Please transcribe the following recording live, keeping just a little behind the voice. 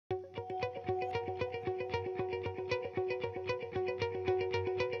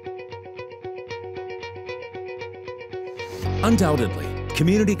Undoubtedly,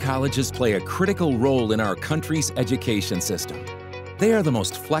 community colleges play a critical role in our country's education system. They are the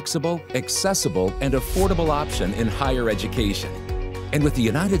most flexible, accessible, and affordable option in higher education. And with the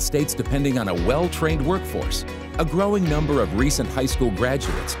United States depending on a well-trained workforce, a growing number of recent high school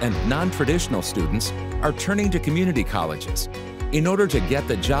graduates and non-traditional students are turning to community colleges in order to get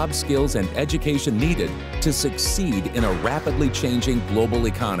the job skills and education needed to succeed in a rapidly changing global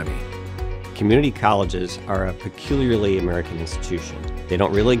economy. Community colleges are a peculiarly American institution. They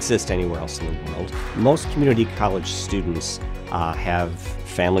don't really exist anywhere else in the world. Most community college students have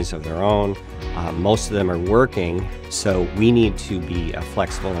families of their own. Most of them are working, so we need to be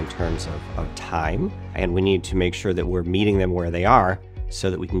flexible in terms of time, and we need to make sure that we're meeting them where they are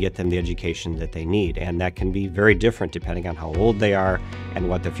so that we can get them the education that they need. And that can be very different depending on how old they are and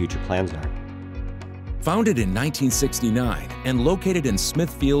what their future plans are. Founded in 1969 and located in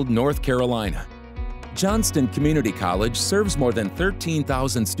Smithfield, North Carolina, Johnston Community College serves more than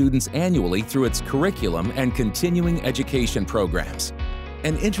 13,000 students annually through its curriculum and continuing education programs.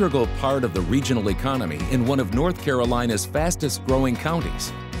 An integral part of the regional economy in one of North Carolina's fastest-growing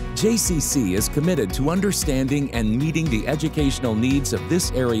counties, JCC is committed to understanding and meeting the educational needs of this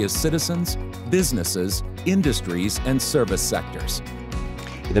area's citizens, businesses, industries, and service sectors.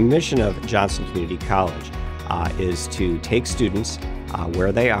 The mission of Johnston Community College is to take students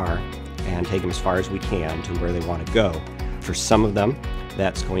where they are and take them as far as we can to where they want to go. For some of them,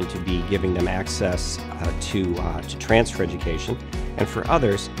 that's going to be giving them access to transfer education, and for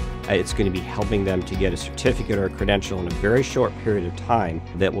others, it's going to be helping them to get a certificate or a credential in a very short period of time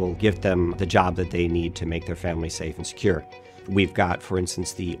that will give them the job that they need to make their family safe and secure. We've got, for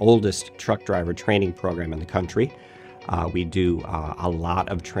instance, the oldest truck driver training program in the country. We do a lot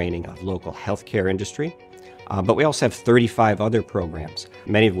of training of local healthcare industry, but we also have 35 other programs,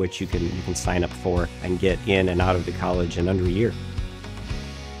 many of which you can sign up for and get in and out of the college in under a year.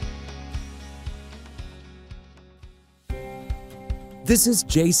 This is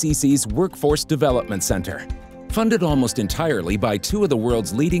JCC's Workforce Development Center. Funded almost entirely by two of the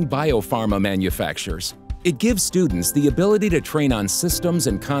world's leading biopharma manufacturers, it gives students the ability to train on systems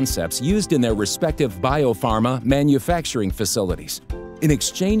and concepts used in their respective biopharma manufacturing facilities, in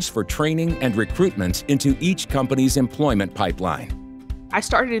exchange for training and recruitment into each company's employment pipeline. I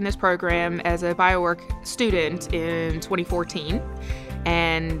started in this program as a biowork student in 2014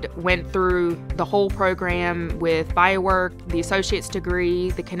 and went through the whole program with biowork, the associate's degree,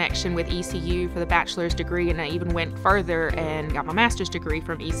 the connection with ECU for the bachelor's degree, and I even went further and got my master's degree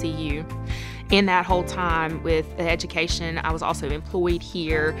from ECU. In that whole time with education, I was also employed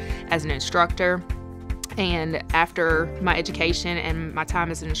here as an instructor. And after my education and my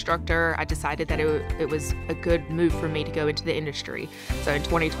time as an instructor, I decided that it was a good move for me to go into the industry. So in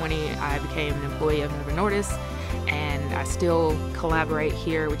 2020, I became an employee of Novo Nordisk, and I still collaborate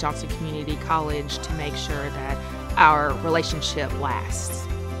here with Johnston Community College to make sure that our relationship lasts.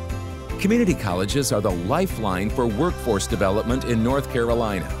 Community colleges are the lifeline for workforce development in North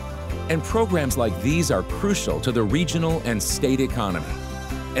Carolina, and programs like these are crucial to the regional and state economy,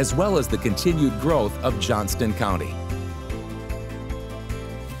 as well as the continued growth of Johnston County.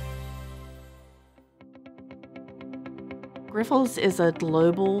 Grifols is a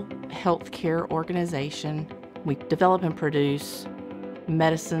global healthcare organization. We develop and produce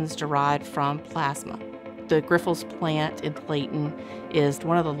medicines derived from plasma. The Grifols plant in Clayton is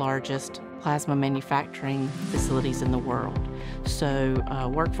one of the largest plasma manufacturing facilities in the world. So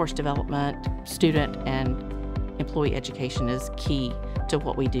workforce development, student and employee education is key to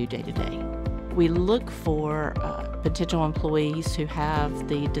what we do day to day. We look for potential employees who have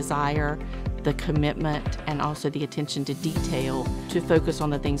the desire, the commitment, and also the attention to detail to focus on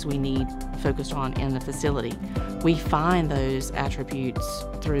the things we need focused on in the facility. We find those attributes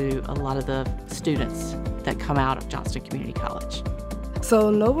through a lot of the students that come out of Johnston Community College. So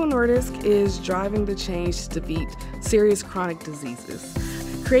Novo Nordisk is driving the change to defeat serious chronic diseases.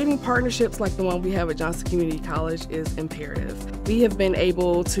 Creating partnerships like the one we have at Johnston Community College is imperative. We have been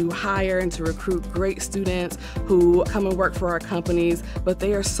able to hire and to recruit great students who come and work for our companies, but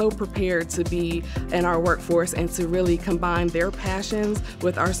they are so prepared to be in our workforce and to really combine their passions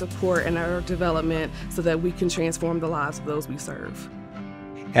with our support and our development so that we can transform the lives of those we serve.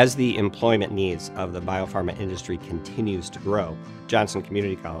 As the employment needs of the biopharma industry continues to grow, Johnston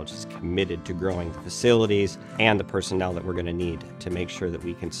Community College is committed to growing the facilities and the personnel that we're going to need to make sure that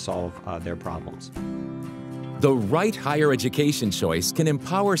we can solve their problems. The right higher education choice can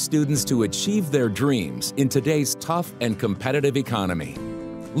empower students to achieve their dreams in today's tough and competitive economy.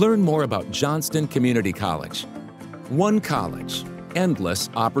 Learn more about Johnston Community College. One college, endless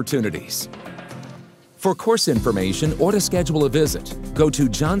opportunities. For course information or to schedule a visit, go to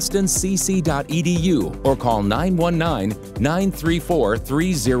johnstoncc.edu or call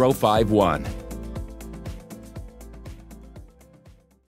 919-934-3051.